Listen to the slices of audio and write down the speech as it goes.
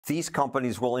these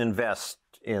companies will invest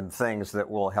in things that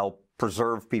will help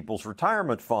preserve people's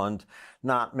retirement fund,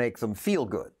 not make them feel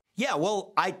good. Yeah,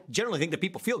 well, I generally think that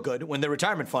people feel good when their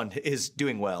retirement fund is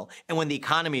doing well and when the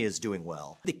economy is doing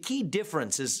well. The key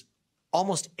difference is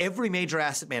almost every major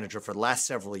asset manager for the last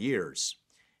several years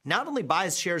not only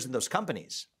buys shares in those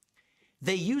companies,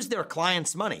 they use their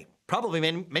clients' money, probably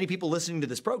many people listening to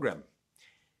this program,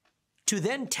 to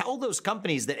then tell those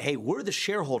companies that, hey, we're the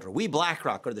shareholder, we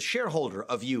BlackRock are the shareholder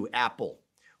of you, Apple,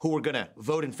 who are going to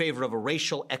vote in favor of a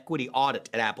racial equity audit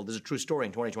at Apple. This is a true story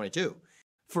in 2022.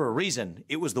 For a reason,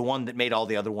 it was the one that made all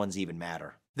the other ones even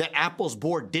matter. That Apple's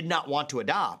board did not want to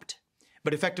adopt,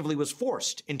 but effectively was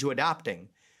forced into adopting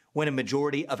when a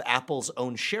majority of Apple's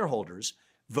own shareholders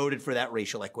voted for that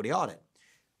racial equity audit.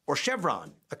 Or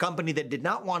Chevron, a company that did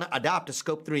not want to adopt a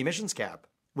Scope 3 emissions cap,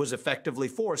 was effectively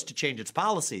forced to change its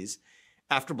policies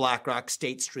after BlackRock,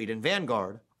 State Street, and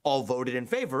Vanguard all voted in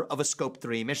favor of a Scope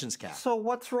 3 emissions cap. So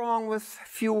what's wrong with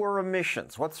fewer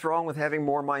emissions? What's wrong with having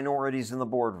more minorities in the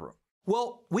boardroom?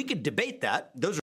 Well, we could debate that. Those are